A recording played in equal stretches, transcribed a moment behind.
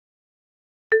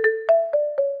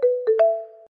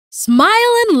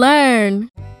Smile and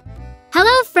learn!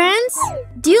 Hello, friends!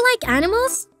 Do you like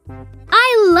animals?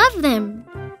 I love them!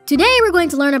 Today we're going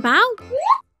to learn about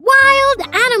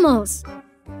wild animals!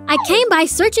 I came by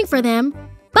searching for them,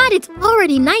 but it's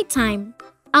already nighttime.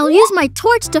 I'll use my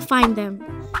torch to find them.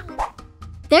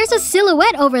 There's a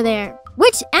silhouette over there.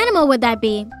 Which animal would that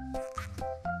be?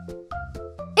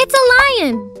 It's a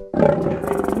lion!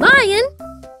 Lion?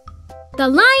 The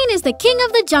lion is the king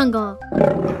of the jungle.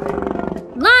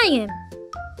 Lion.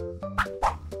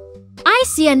 I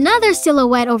see another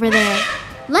silhouette over there.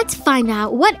 Let's find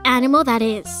out what animal that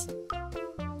is.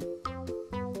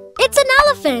 It's an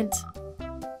elephant.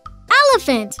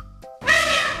 Elephant.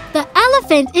 The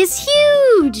elephant is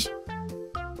huge.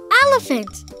 Elephant.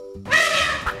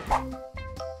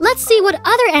 Let's see what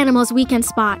other animals we can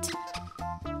spot.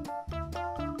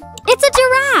 It's a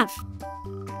giraffe.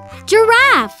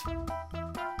 Giraffe.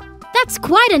 That's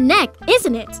quite a neck,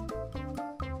 isn't it?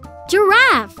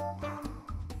 Giraffe.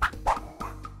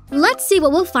 Let's see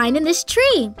what we'll find in this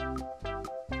tree.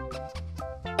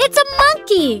 It's a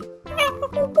monkey.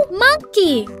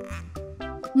 Monkey.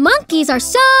 Monkeys are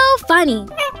so funny.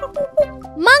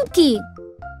 Monkey.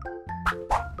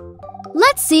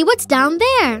 Let's see what's down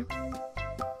there.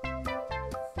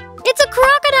 It's a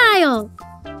crocodile.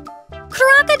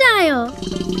 Crocodile.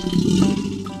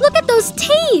 Look at those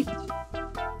teeth.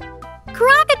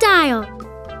 Crocodile.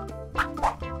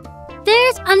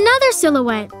 There's another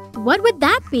silhouette. What would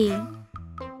that be?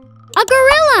 A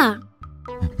gorilla.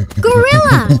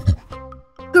 Gorilla.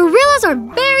 Gorillas are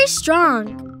very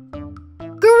strong.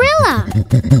 Gorilla.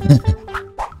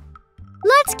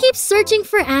 Let's keep searching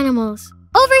for animals.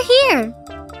 Over here.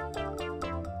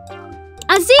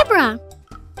 A zebra.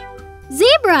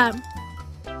 Zebra.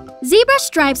 Zebra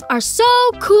stripes are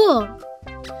so cool.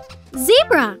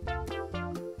 Zebra.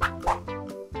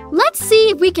 Let's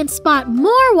see if we can spot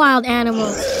more wild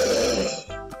animals.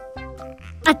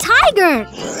 A tiger.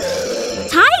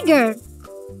 Tiger.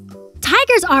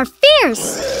 Tigers are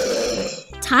fierce.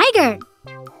 Tiger.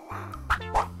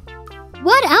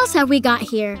 What else have we got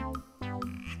here?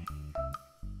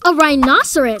 A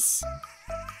rhinoceros.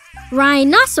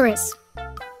 Rhinoceros.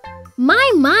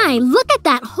 My, look at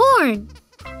that horn.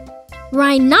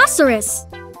 Rhinoceros.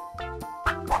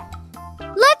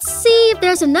 Let's see if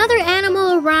there's another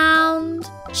animal around.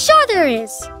 Sure there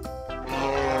is.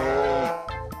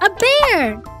 A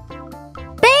bear.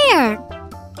 Bear.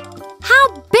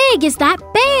 How big is that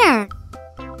bear?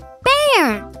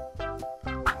 Bear.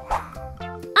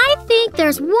 I think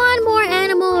there's one more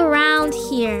animal around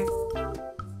here.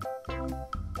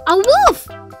 A wolf.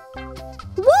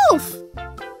 Wolf.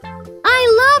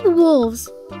 I love wolves.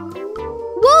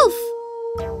 Wolf.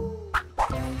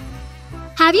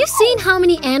 Have you seen how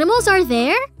many animals are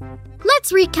there?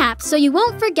 Let's recap so you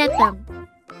won't forget them.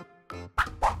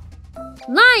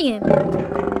 Lion.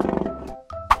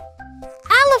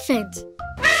 Elephant.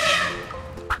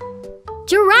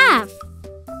 Giraffe.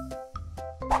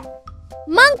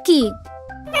 Monkey.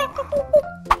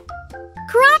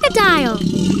 Crocodile.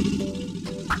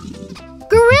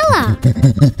 Gorilla.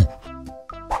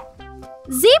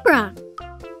 Zebra.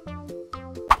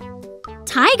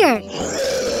 Tiger.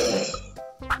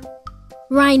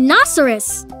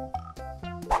 Rhinoceros.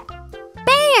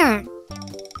 Bear.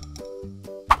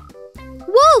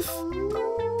 Wolf.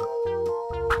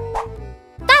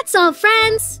 That's all,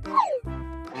 friends.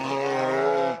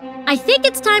 I think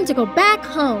it's time to go back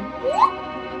home.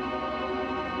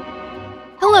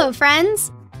 Hello,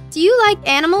 friends. Do you like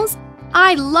animals?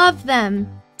 I love them.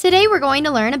 Today we're going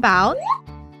to learn about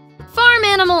farm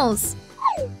animals.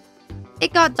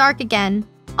 It got dark again.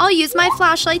 I'll use my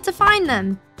flashlight to find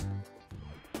them.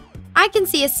 I can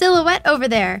see a silhouette over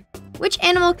there. Which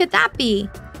animal could that be?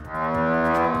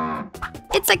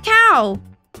 It's a cow.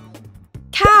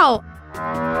 Cow.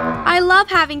 I love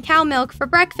having cow milk for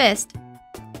breakfast.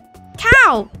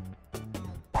 Cow.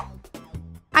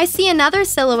 I see another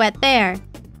silhouette there.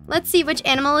 Let's see which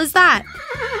animal is that.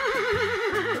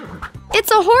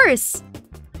 It's a horse.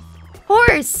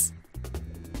 Horse.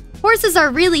 Horses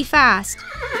are really fast.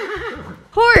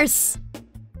 Horse.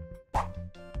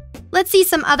 Let's see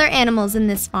some other animals in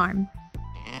this farm.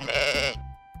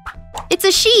 It's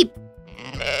a sheep.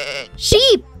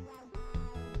 Sheep.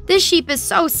 This sheep is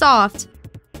so soft.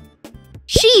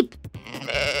 Sheep.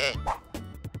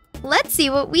 Let's see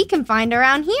what we can find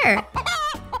around here.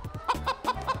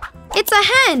 It's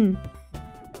a hen.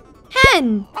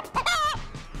 Hen.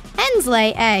 Hens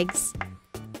lay eggs.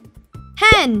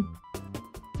 Hen.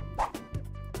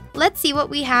 Let's see what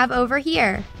we have over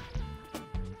here.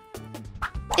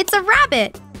 It's a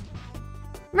rabbit.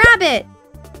 Rabbit.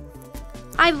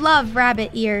 I love rabbit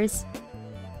ears.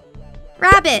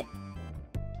 Rabbit!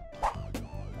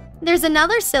 There's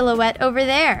another silhouette over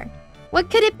there.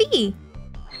 What could it be?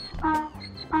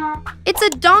 It's a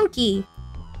donkey.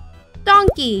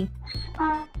 Donkey.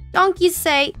 Donkeys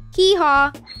say,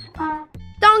 hee-haw.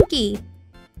 Donkey.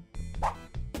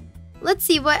 Let's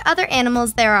see what other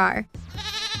animals there are.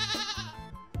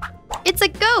 It's a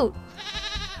goat.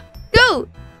 Goat.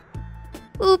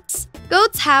 Oops,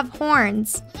 goats have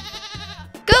horns.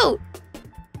 Goat.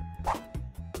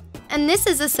 And this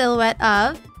is a silhouette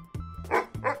of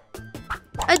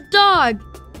a dog.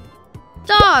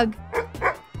 Dog.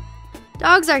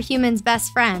 Dogs are humans'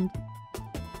 best friend.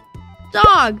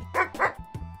 Dog.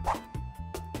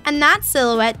 And that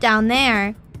silhouette down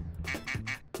there,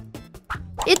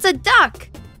 it's a duck.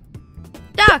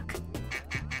 Duck.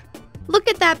 Look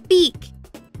at that beak.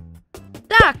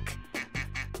 Duck.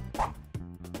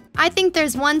 I think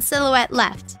there's one silhouette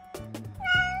left.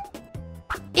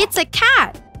 It's a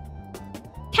cat.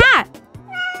 Cat.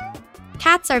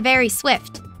 Cats are very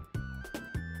swift.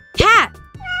 Cat.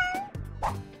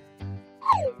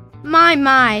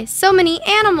 My, so many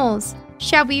animals.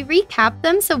 Shall we recap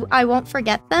them so I won't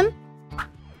forget them?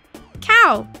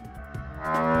 Cow.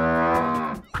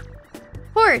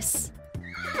 Horse.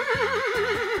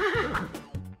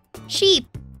 Sheep.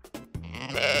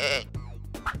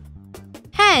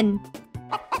 Hen.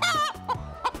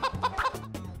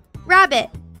 Rabbit.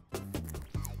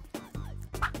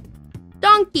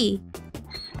 Donkey.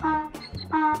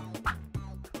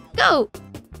 Goat.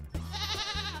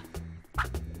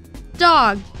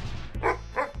 Dog.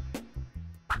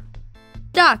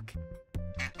 Duck.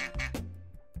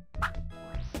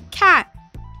 Cat.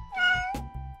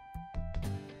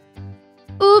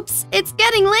 Oops, it's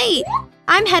getting late.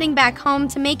 I'm heading back home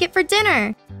to make it for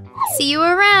dinner. See you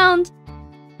around.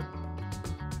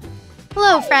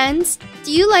 Hello, friends.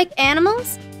 Do you like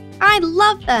animals? I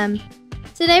love them.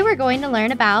 Today we're going to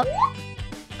learn about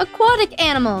aquatic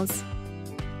animals.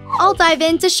 I'll dive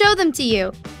in to show them to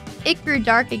you. It grew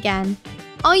dark again.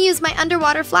 I'll use my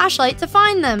underwater flashlight to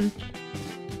find them.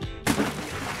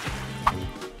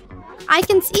 I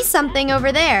can see something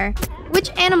over there.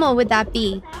 Which animal would that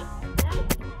be?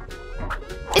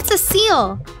 It's a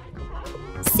seal.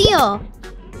 Seal.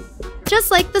 Just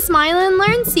like the Smile and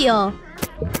Learn seal.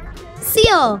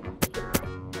 Seal.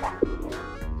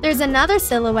 There's another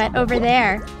silhouette over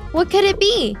there. What could it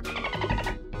be?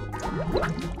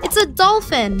 It's a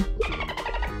dolphin.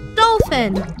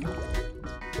 Dolphin.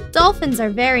 Dolphins are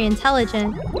very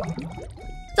intelligent.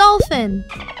 Dolphin.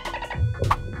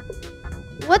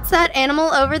 What's that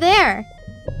animal over there?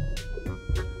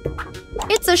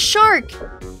 It's a shark.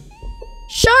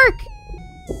 Shark.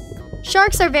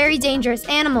 Sharks are very dangerous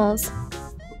animals.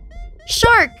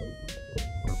 Shark.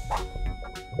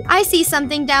 I see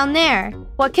something down there.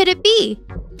 What could it be?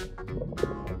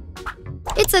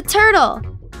 It's a turtle.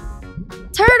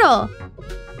 Turtle.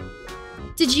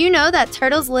 Did you know that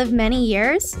turtles live many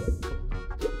years?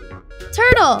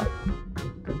 Turtle.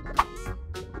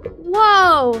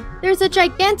 Whoa! There's a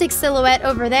gigantic silhouette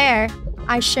over there.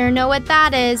 I sure know what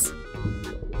that is.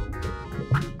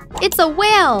 It's a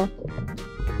whale.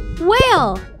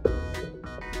 Whale.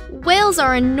 Whales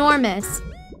are enormous.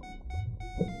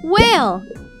 Whale.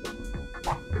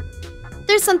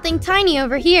 There's something tiny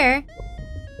over here.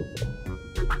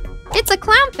 It's a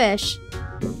clownfish.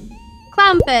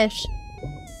 Clownfish.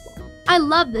 I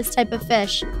love this type of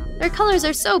fish. Their colors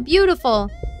are so beautiful.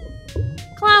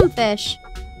 Clownfish.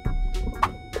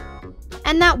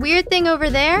 And that weird thing over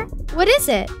there? What is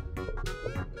it?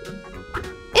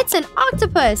 It's an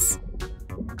octopus.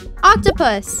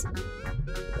 Octopus.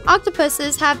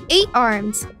 Octopuses have 8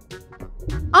 arms.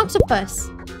 Octopus.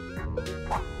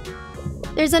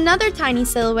 There's another tiny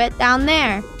silhouette down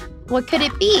there. What could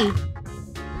it be?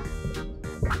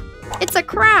 It's a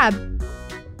crab.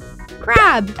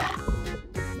 Crab.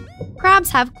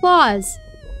 Crabs have claws.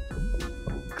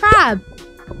 Crab.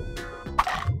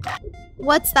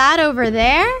 What's that over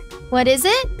there? What is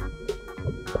it?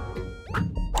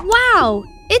 Wow!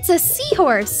 It's a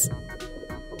seahorse.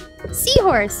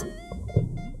 Seahorse.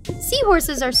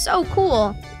 Seahorses are so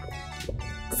cool.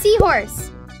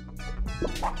 Seahorse.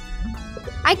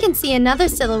 I can see another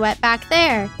silhouette back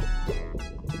there.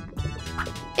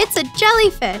 It's a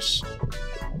jellyfish.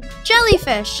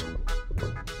 Jellyfish.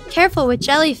 Careful with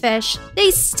jellyfish.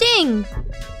 They sting.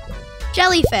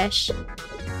 Jellyfish.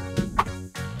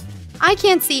 I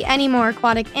can't see any more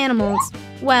aquatic animals.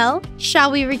 Well,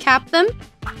 shall we recap them?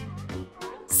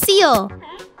 Seal.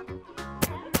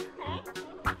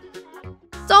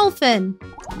 Dolphin.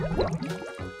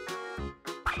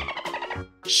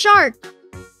 Shark.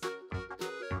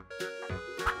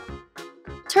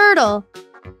 turtle,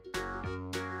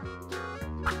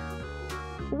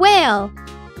 whale,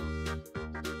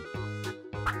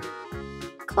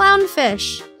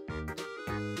 clownfish,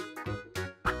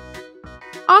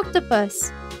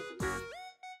 octopus,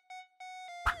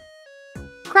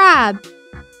 crab,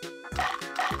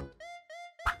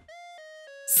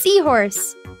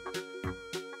 seahorse,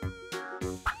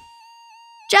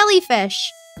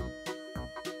 jellyfish.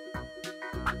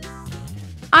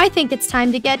 I think it's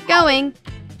time to get going.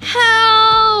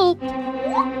 Help!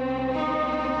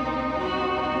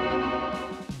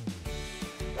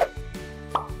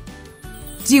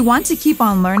 Do you want to keep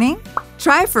on learning?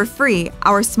 Try for free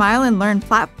our Smile and Learn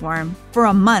platform for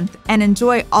a month and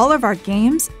enjoy all of our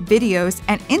games, videos,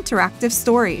 and interactive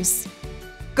stories.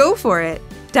 Go for it!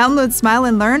 Download Smile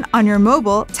and Learn on your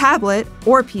mobile, tablet,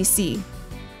 or PC.